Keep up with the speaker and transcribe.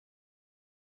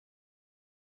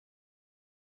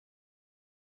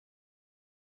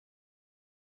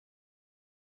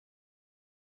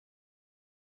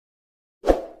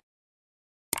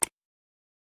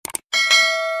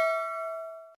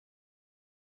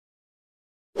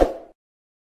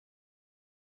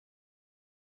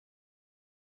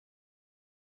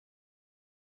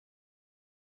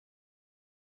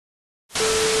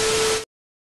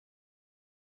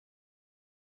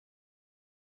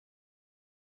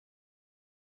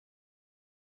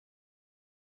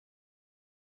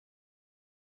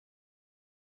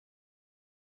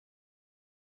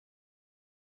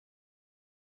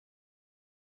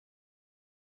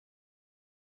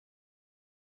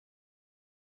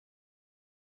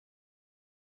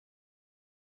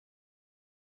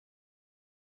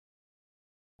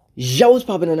Yo, what's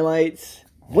poppin' dynamites?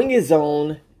 Wing It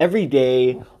Zone,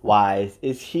 everyday wise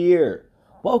is here.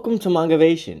 Welcome to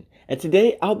Herovation, and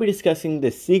today I'll be discussing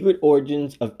the secret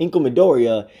origins of Inko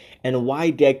Midoriya and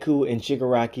why Deku and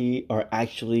Shigaraki are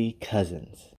actually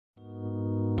cousins.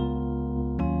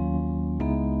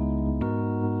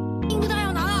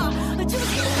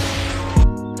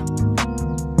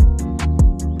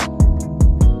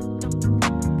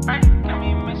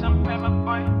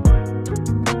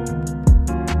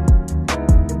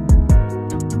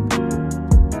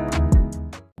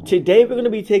 Today we're going to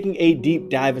be taking a deep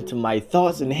dive into my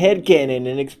thoughts and headcanon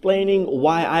and explaining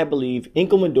why I believe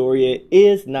Inko Midoriya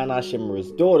is Nana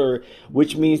Shimura's daughter,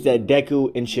 which means that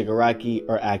Deku and Shigaraki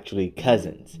are actually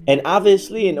cousins. And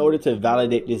obviously, in order to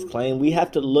validate this claim, we have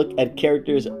to look at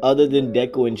characters other than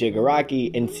Deku and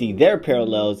Shigaraki and see their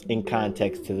parallels in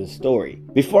context to the story.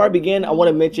 Before I begin, I want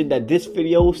to mention that this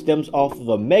video stems off of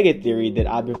a mega theory that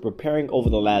I've been preparing over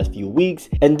the last few weeks,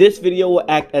 and this video will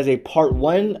act as a part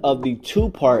 1 of the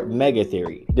 2-part mega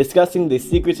theory, discussing the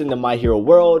secrets in the My Hero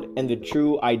world and the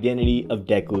true identity of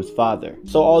Deku's father.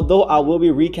 So although I will be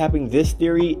recapping this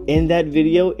theory in that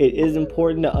video, it is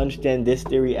important to understand this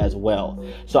theory as well.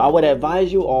 So I would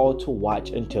advise you all to watch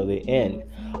until the end.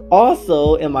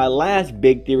 Also, in my last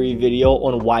big theory video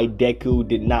on why Deku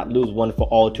did not lose One for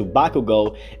All to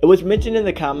Bakugo, it was mentioned in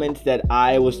the comments that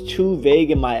I was too vague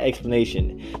in my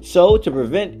explanation. So to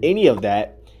prevent any of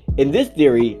that, in this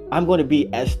theory, I'm going to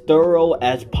be as thorough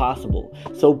as possible,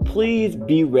 so please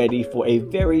be ready for a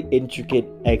very intricate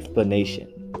explanation.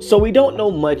 So we don't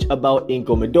know much about Inko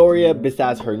Midoriya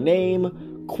besides her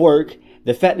name, quirk,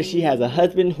 the fact that she has a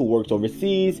husband who works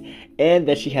overseas, and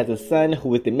that she has a son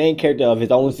who is the main character of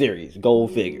his own series, go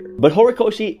figure. But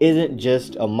Horikoshi isn't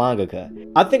just a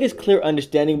mangaka. I think it's clear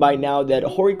understanding by now that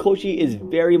Horikoshi is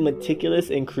very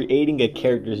meticulous in creating a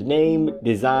character's name,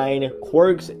 design,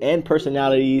 quirks, and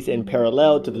personalities in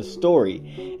parallel to the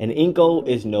story, and Inko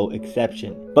is no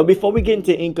exception. But before we get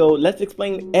into Inko, let's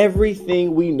explain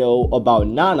everything we know about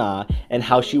Nana and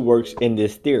how she works in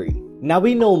this theory. Now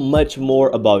we know much more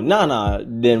about Nana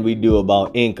than we do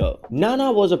about Inko.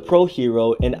 Nana was a pro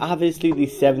hero and obviously the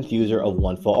 7th user of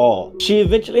One for All. She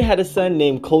eventually had a son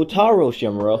named Kotaro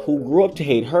Shimura who grew up to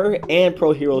hate her and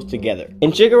pro heroes together.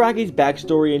 In Shigaraki's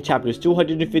backstory in chapters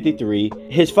 253,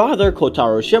 his father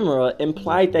Kotaro Shimura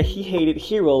implied that he hated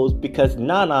heroes because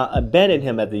Nana abandoned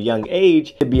him at a young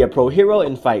age to be a pro hero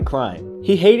and fight crime.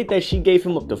 He hated that she gave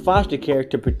him up to foster care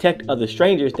to protect other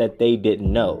strangers that they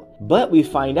didn't know. But we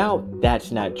find out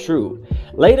that's not true.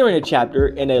 Later in the chapter,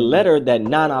 in a letter that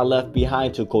Nana left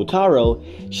behind to Kotaro,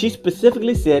 she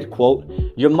specifically said, quote,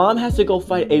 "Your mom has to go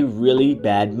fight a really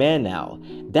bad man now.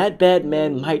 That bad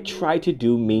man might try to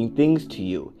do mean things to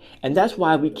you. And that's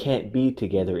why we can't be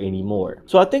together anymore."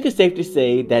 So I think it's safe to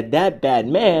say that that bad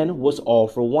man was All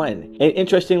For One. And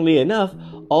interestingly enough,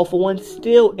 All For One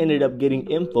still ended up getting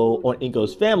info on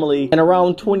Inko's family, and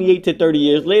around 28 to 30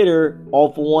 years later,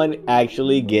 All For One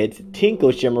actually gets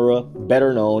Tinko Shimura,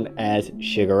 better known as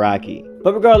Shigaraki.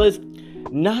 But regardless,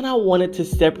 Nana wanted to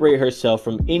separate herself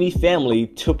from any family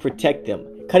to protect them,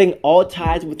 cutting all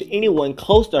ties with anyone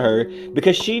close to her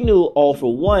because she knew All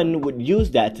For One would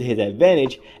use that to his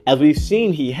advantage, as we've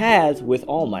seen he has with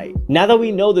All Might. Now that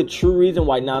we know the true reason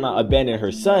why Nana abandoned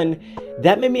her son,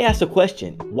 that made me ask a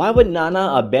question. Why would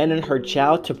Nana abandon her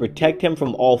child to protect him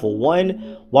from All For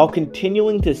One while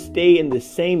continuing to stay in the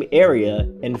same area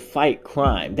and fight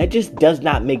crime? That just does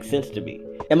not make sense to me.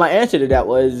 And my answer to that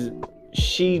was,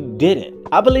 she didn't.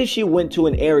 I believe she went to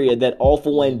an area that All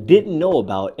For One didn't know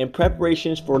about in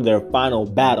preparations for their final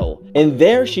battle. And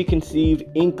there she conceived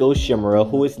Inko Shimura,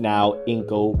 who is now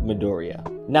Inko Midoriya.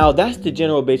 Now that's the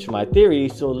general base for my theory,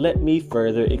 so let me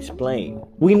further explain.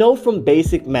 We know from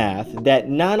basic math that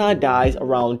Nana dies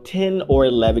around 10 or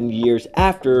 11 years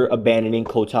after abandoning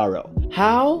Kotaro.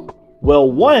 How?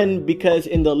 Well, one, because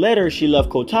in the letter she left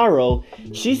Kotaro,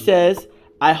 she says,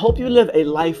 "I hope you live a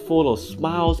life full of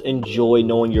smiles and joy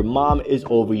knowing your mom is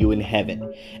over you in heaven,"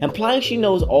 implying she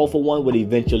knows All For One would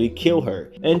eventually kill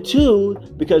her. And 2,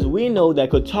 because we know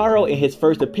that Kotaro in his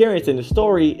first appearance in the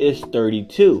story is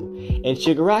 32, and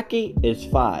Shigaraki is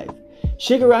 5.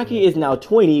 Shigaraki is now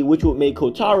 20, which would make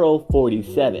Kotaro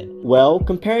 47. Well,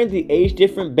 comparing the age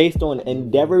difference based on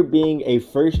Endeavor being a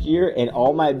first year and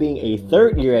All Might being a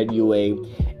 3rd year at UA,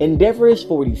 Endeavor is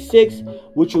 46,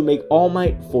 which would make All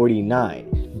Might 49.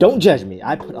 Don't judge me,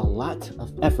 I put a lot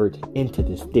of effort into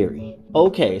this theory.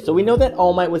 Okay, so we know that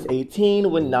All Might was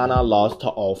 18 when Nana lost to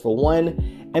All For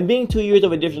One, and being 2 years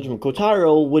of a difference from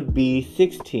Kotaro would be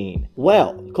 16.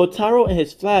 Well, Kotaro in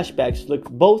his flashbacks looked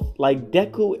both like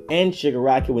Deku and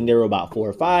Shigaraki when they were about 4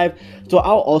 or 5, so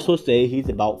I'll also say he's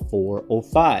about 4 or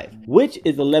 5, which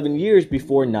is 11 years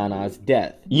before Nana's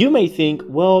death. You may think,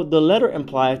 well, the letter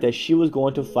implies that she was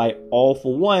going to fight All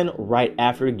For One right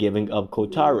after giving up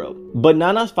Kotaro. But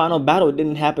Nana's final battle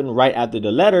didn't happen right after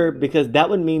the letter, because that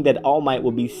would mean that All Might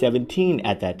would be 17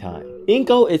 at that time.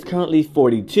 Inko is currently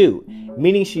 42,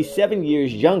 meaning she's 7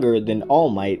 years younger than All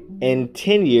Might and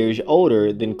 10 years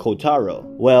older than Kotaro.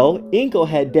 Well, Inko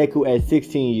had Deku at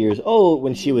 16 years old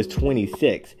when she was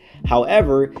 26.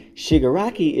 However,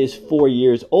 Shigaraki is 4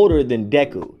 years older than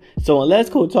Deku. So unless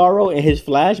Kotaro in his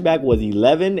flashback was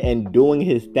 11 and doing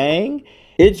his thing,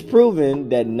 it's proven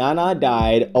that Nana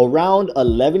died around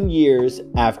 11 years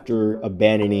after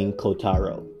abandoning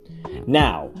Kotaro.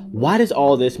 Now, why does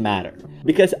all this matter?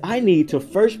 Because I need to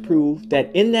first prove that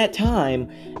in that time,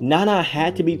 Nana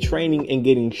had to be training and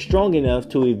getting strong enough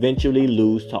to eventually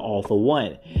lose to All For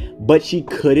One, but she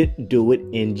couldn't do it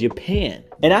in Japan.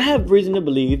 And I have reason to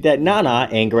believe that Nana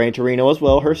and Gran Torino as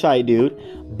well, her side dude,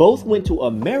 both went to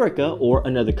America or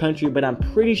another country, but I'm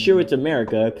pretty sure it's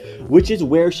America, which is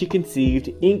where she conceived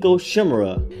Inko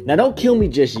Shimura. Now don't kill me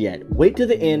just yet, wait to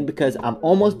the end because I'm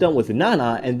almost done with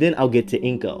Nana and then I'll get to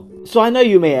Inko. So I know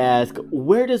you may ask,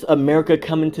 where does America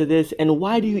come into this and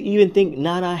why do you even think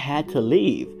Nana had to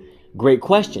leave? Great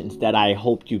questions that I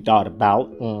hoped you thought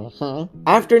about.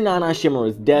 After Nana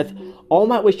Shimura's death, All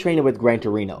Might was training with Gran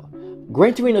Torino.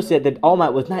 Gran Torino said that All Might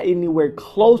was not anywhere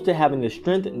close to having the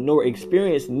strength nor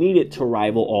experience needed to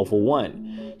rival All For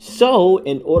One. So,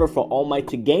 in order for All Might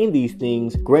to gain these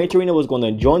things, Gran Torino was going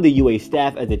to join the UA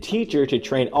staff as a teacher to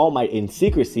train All Might in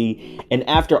secrecy, and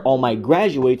after All Might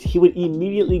graduates, he would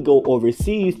immediately go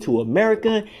overseas to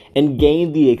America and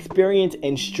gain the experience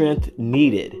and strength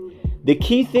needed. The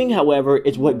key thing, however,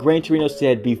 is what Gran Torino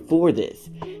said before this.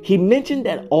 He mentioned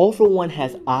that All For One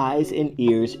has eyes and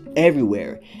ears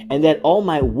everywhere, and that All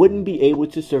Might wouldn't be able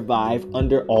to survive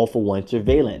under All For One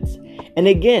surveillance. And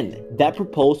again, that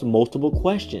proposed multiple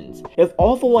questions. If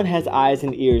All For One has eyes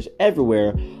and ears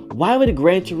everywhere, why would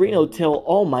Gran Torino tell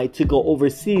All Might to go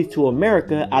overseas to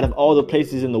America out of all the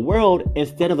places in the world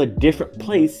instead of a different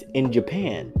place in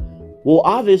Japan? Well,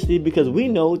 obviously because we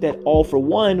know that All For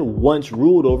One once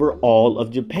ruled over all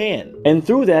of Japan. And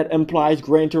through that implies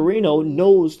Gran Torino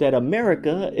knows that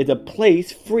America is a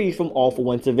place free from All For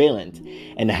One surveillance.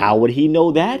 And how would he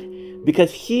know that?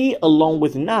 Because he, along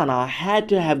with Nana, had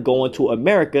to have gone to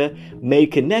America,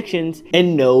 made connections,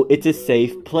 and know it's a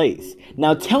safe place.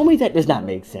 Now tell me that does not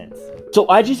make sense. So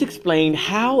I just explained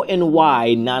how and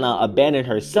why Nana abandoned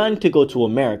her son to go to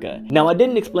America. Now I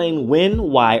didn't explain when,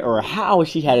 why, or how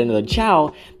she had another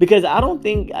child because I don't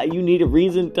think you need a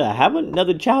reason to have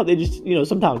another child. They just,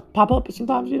 sometimes pop up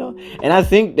sometimes, And I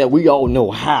think that we all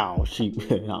know how she,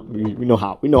 we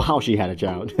know how she had a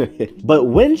child. But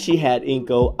when she had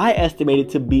Inko, I estimated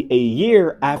to be a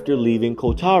year after leaving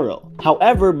Kotaro.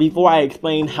 However, before I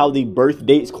explain how the birth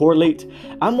dates correlate,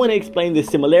 I'm going to explain the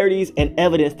similarities and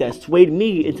evidence that swayed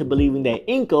me into believing that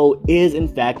Inko is in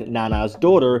fact Nana's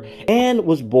daughter and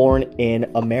was born in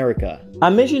America. I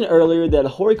mentioned earlier that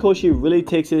Horikoshi really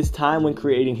takes his time when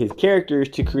creating his characters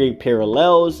to create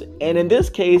parallels, and in this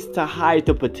case to hide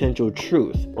the potential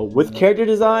truth. But with character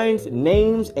designs,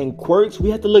 names, and quirks,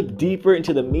 we have to look deeper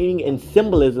into the meaning and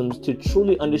symbolisms to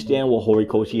truly understand what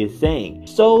Horikoshi is saying.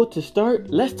 So to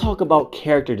start, let's talk about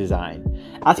character design.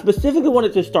 I specifically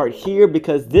wanted to start here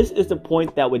because this is the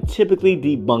point that would typically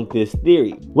debunk this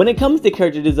theory. When it comes to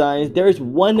character designs, there is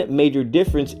one major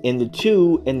difference in the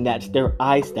two, and that's their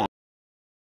eye style.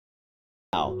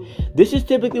 This is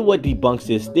typically what debunks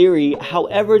this theory.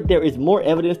 However, there is more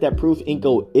evidence that proves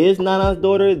Inko is Nana's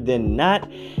daughter than not,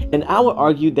 and I would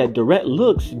argue that direct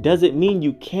looks doesn't mean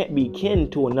you can't be kin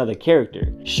to another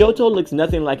character. Shoto looks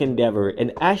nothing like Endeavor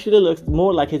and actually looks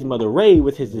more like his mother Rei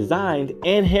with his designs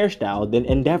and hairstyle than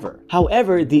Endeavor.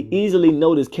 However, the easily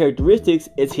noticed characteristics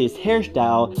is his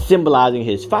hairstyle, symbolizing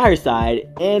his fire side,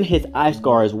 and his eye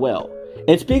scar as well.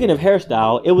 And speaking of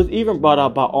hairstyle, it was even brought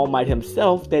up by All Might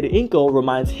himself that Inko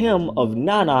reminds him of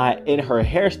Nana in her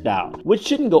hairstyle, which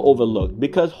shouldn't go overlooked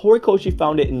because Horikoshi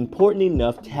found it important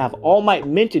enough to have All Might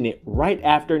mention it right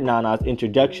after Nana's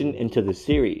introduction into the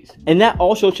series. And that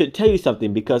also should tell you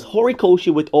something because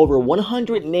Horikoshi, with over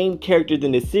 100 named characters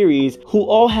in the series who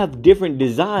all have different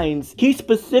designs, he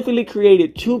specifically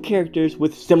created 2 characters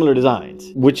with similar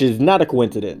designs, which is not a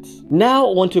coincidence. Now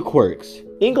on to quirks.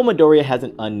 Inko Midoriya has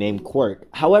an unnamed quirk.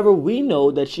 However, we know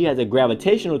that she has a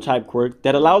gravitational type quirk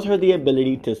that allows her the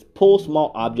ability to pull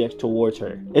small objects towards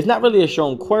her. It's not really a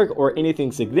shown quirk or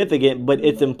anything significant, but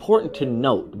it's important to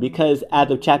note because as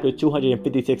of chapter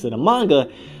 256 of the manga,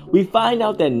 we find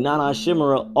out that Nana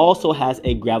Shimura also has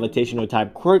a gravitational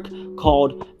type quirk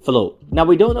called Float. Now,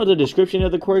 we don't know the description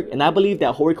of the quirk, and I believe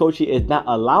that Horikoshi is not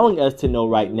allowing us to know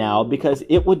right now because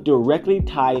it would directly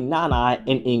tie Nana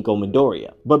and Inko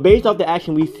Midoriya. But based off the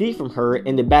action we see from her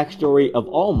in the backstory of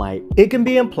All Might, it can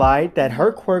be implied that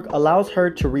her quirk allows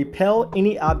her to repel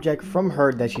any object from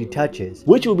her that she touches,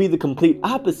 which will be the complete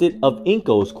opposite of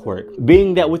Inko's quirk,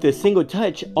 being that with a single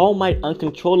touch, All Might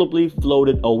uncontrollably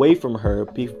floated away from her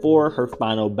before her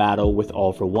final battle with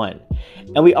All For One.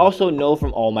 And we also know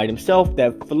from All Might himself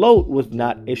that Float was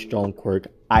not a strong quirk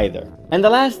either. And the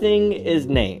last thing is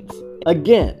names.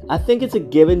 Again, I think it's a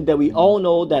given that we all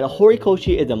know that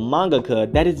Horikoshi is a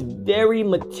mangaka that is very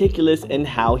meticulous in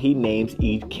how he names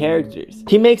each characters.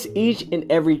 He makes each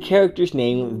and every character's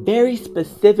name very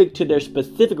specific to their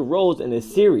specific roles in the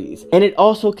series, and it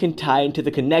also can tie into the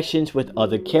connections with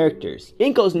other characters.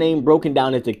 Inko's name broken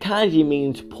down as a kanji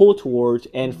means pull towards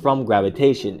and from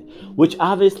gravitation, which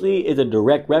obviously is a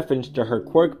direct reference to her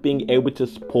quirk being able to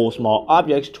pull small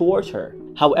objects towards her.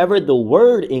 However, the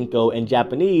word Inko in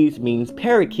Japanese means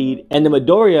parakeet, and the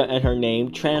midoriya in her name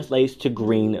translates to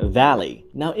Green Valley.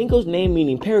 Now, Inko's name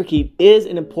meaning parakeet is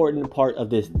an important part of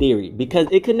this theory because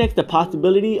it connects the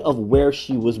possibility of where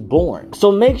she was born.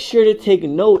 So make sure to take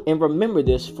note and remember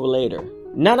this for later.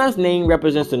 Nana's name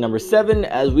represents the number 7,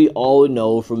 as we all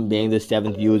know from being the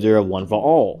 7th user of One for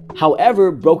All.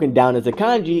 However, broken down as a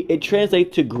kanji, it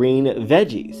translates to green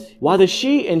veggies, while the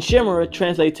shi and shimura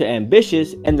translate to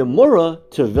ambitious and the mura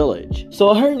to village.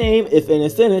 So her name, if in a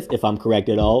sentence, if I'm correct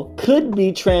at all, could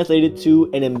be translated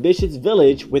to an ambitious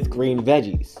village with green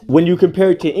veggies. When you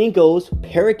compare it to Inko's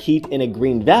parakeet in a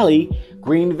green valley,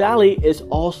 Green Valley is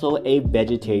also a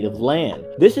vegetative land.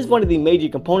 This is one of the major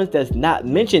components that's not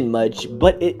mentioned much,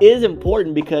 but it is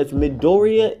important because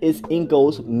Midoriya is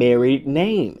Inko's married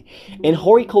name. And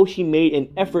Horikoshi made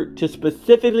an effort to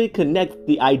specifically connect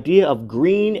the idea of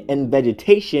green and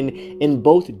vegetation in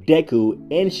both Deku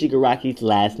and Shigaraki's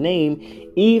last name,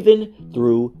 even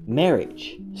through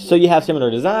marriage. So you have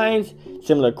similar designs,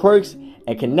 similar quirks,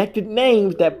 and connected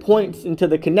names that points into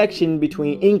the connection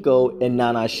between Inko and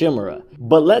Nana Shimura.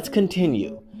 But let's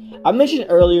continue. I mentioned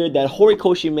earlier that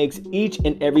Horikoshi makes each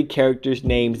and every character's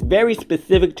names very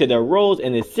specific to their roles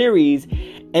in the series,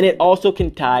 and it also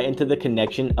can tie into the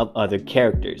connection of other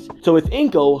characters. So with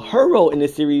Inko, her role in the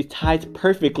series ties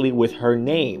perfectly with her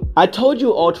name. I told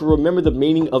you all to remember the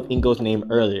meaning of Inko's name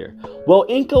earlier. Well,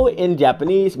 Inko in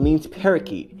Japanese means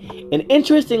parakeet, and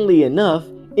interestingly enough,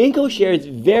 Inko shares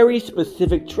very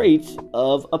specific traits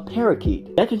of a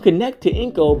parakeet that can connect to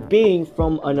Inko being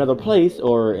from another place,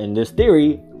 or in this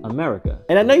theory, America.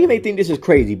 And I know you may think this is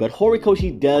crazy, but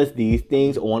Horikoshi does these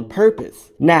things on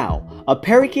purpose. Now, a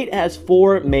parakeet has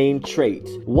 4 main traits.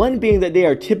 One being that they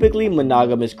are typically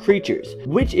monogamous creatures,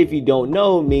 which if you don't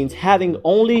know means having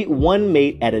only one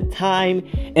mate at a time.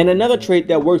 And another trait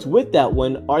that works with that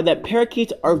one are that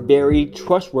parakeets are very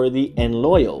trustworthy and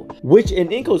loyal, which in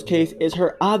Inko's case is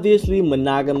her obviously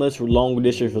monogamous long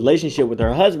distance relationship with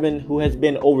her husband, who has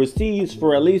been overseas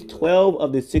for at least 12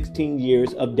 of the 16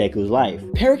 years of Deku's life.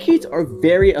 Parakeets are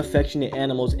very affectionate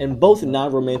animals in both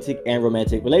non-romantic and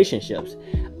romantic relationships,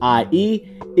 i.e.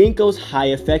 Inko's high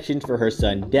affection for her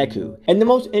son Deku. And the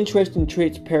most interesting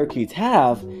traits parakeets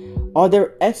have are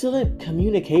their excellent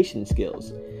communication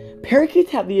skills.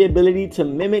 Parakeets have the ability to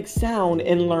mimic sound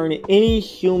and learn any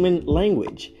human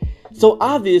language. So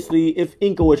obviously, if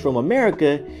Inko is from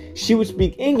America, she would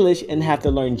speak English and have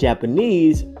to learn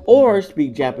Japanese, or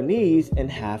speak Japanese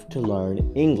and have to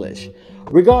learn English.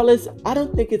 Regardless, I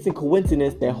don't think it's a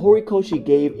coincidence that Horikoshi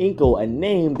gave Inko a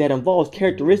name that involves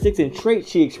characteristics and traits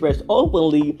she expressed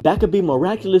openly that could be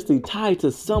miraculously tied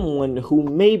to someone who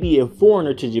may be a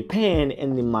foreigner to Japan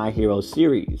in the My Hero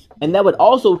series. And that would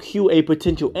also cue a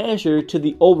potential answer to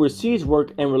the overseas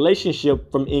work and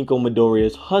relationship from Inko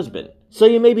Midoriya's husband. So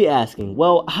you may be asking,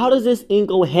 well, how does this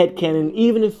Inko headcanon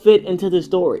even fit into the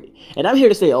story? And I'm here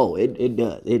to say, oh, it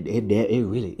does. It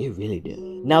really does.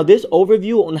 Now, this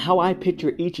overview on how I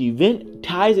picture each event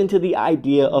ties into the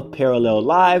idea of parallel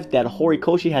lives that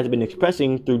Horikoshi has been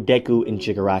expressing through Deku and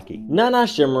Shigaraki. Nana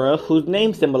Shimura, whose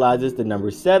name symbolizes the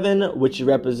number 7, which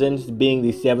represents being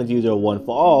the 7th user of One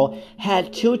for All,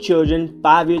 had 2 children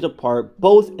 5 years apart,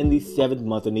 both in the 7th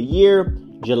month in the year,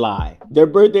 July. Their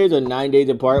birthdays are 9 days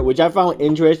apart, which I found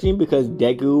interesting because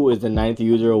Deku is the 9th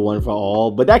user of One for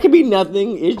All, but that could be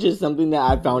nothing. It's just something that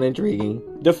I found intriguing.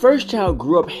 The first child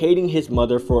grew up hating his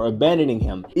mother for abandoning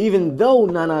him, even though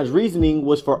Nana's reasoning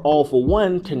was for All For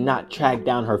One to not track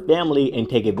down her family and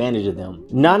take advantage of them.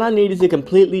 Nana needed to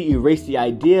completely erase the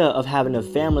idea of having a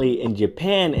family in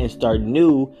Japan and start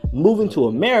new, moving to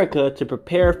America to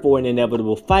prepare for an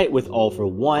inevitable fight with All For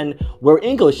One, where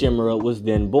Inko Shimura was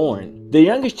then born. The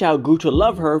youngest child grew to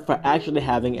love her for actually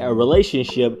having a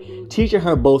relationship, teaching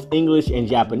her both English and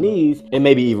Japanese, and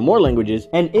maybe even more languages,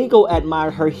 and Inko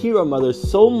admired her hero mother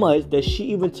so much that she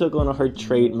even took on her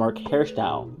trademark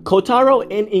hairstyle. Kotaro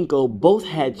and Inko both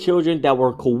had children that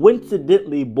were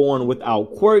coincidentally born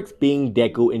without quirks, being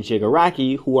Deku and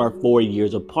Shigaraki, who are 4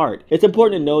 years apart. It's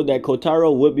important to note that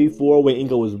Kotaro would be 4 when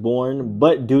Inko was born,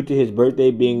 but due to his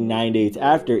birthday being 9 days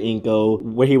after Inko,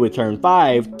 where he would turn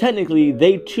 5, technically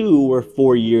they too were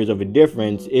 4 years of a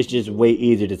difference. It's just way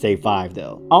easier to say 5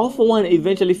 though. All For One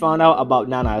eventually found out about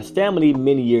Nana's family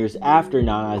many years after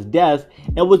Nana's death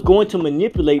and was going to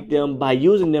manipulate them by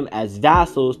using them as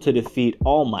vassals to defeat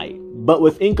All Might. But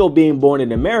with Inko being born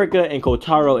in America and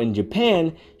Kotaro in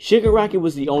Japan, Shigaraki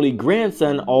was the only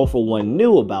grandson All For One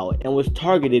knew about and was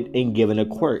targeted and given a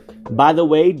quirk. By the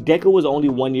way, Deku was only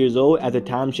 1 year old at the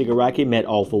time Shigaraki met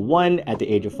All For One at the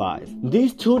age of 5.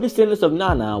 These two descendants of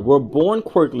Nana were born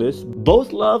quirkless,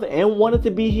 both loved and wanted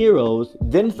to be heroes,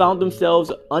 then found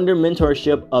themselves under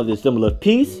mentorship of the symbol of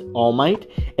peace, All Might,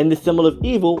 and the symbol of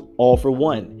evil, All For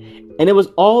One. And it was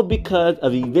all because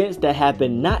of events that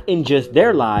happened not in just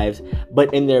their lives,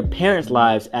 but in their parents'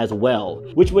 lives as well,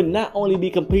 which would not only be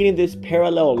completing this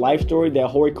parallel life story that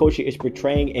Horikoshi is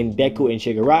portraying in Deku and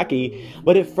Shigaraki,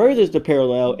 but it furthers the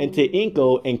parallel into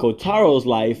Inko and Kotaro's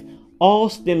life, all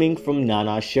stemming from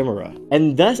Nana Shimura.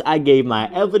 And thus I gave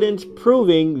my evidence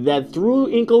proving that through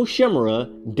Inko Shimura,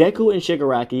 Deku and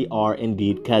Shigaraki are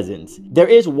indeed cousins. There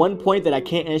is one point that I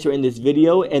can't answer in this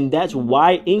video, and that's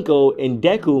why Inko and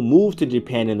Deku moved to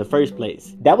Japan in the first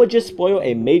place. That would just spoil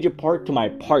a major part to my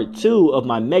part 2 of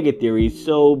my mega theories,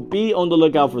 so be on the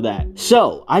lookout for that.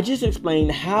 So, I just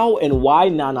explained how and why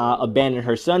Nana abandoned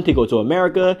her son to go to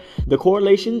America, the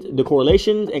correlations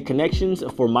and connections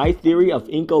for my theory of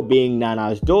Inko being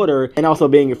Nana's daughter and also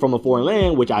being from a foreign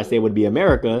land, which I say would be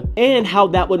America, and how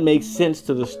that would make sense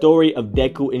to the story of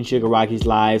Deku and Shigaraki's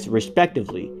lives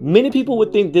respectively. Many people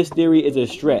would think this theory is a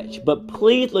stretch, but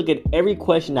please look at every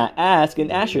question I ask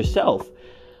and ask yourself,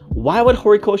 why would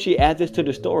Horikoshi add this to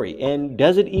the story? And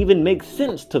does it even make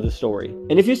sense to the story?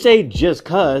 And if you say just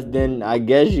cuz, then I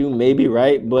guess you may be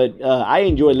right, but I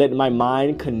enjoy letting my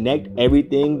mind connect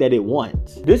everything that it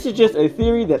wants. This is just a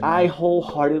theory that I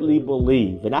wholeheartedly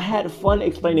believe, and I had fun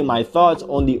explaining my thoughts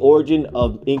on the origin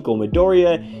of Inko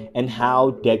Midoriya and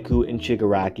how Deku and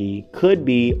Shigaraki could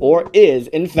be or is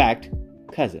in fact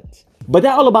cousins. But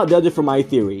that all about does it for my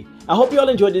theory. I hope you all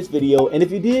enjoyed this video, and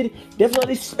if you did,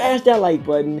 definitely smash that like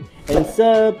button and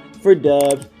sub for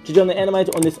dubs to join the Animites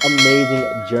on this amazing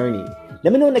journey.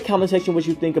 Let me know in the comment section what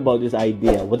you think about this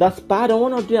idea. Was I spot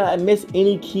on or did I miss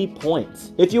any key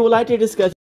points? If you would like to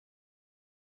discuss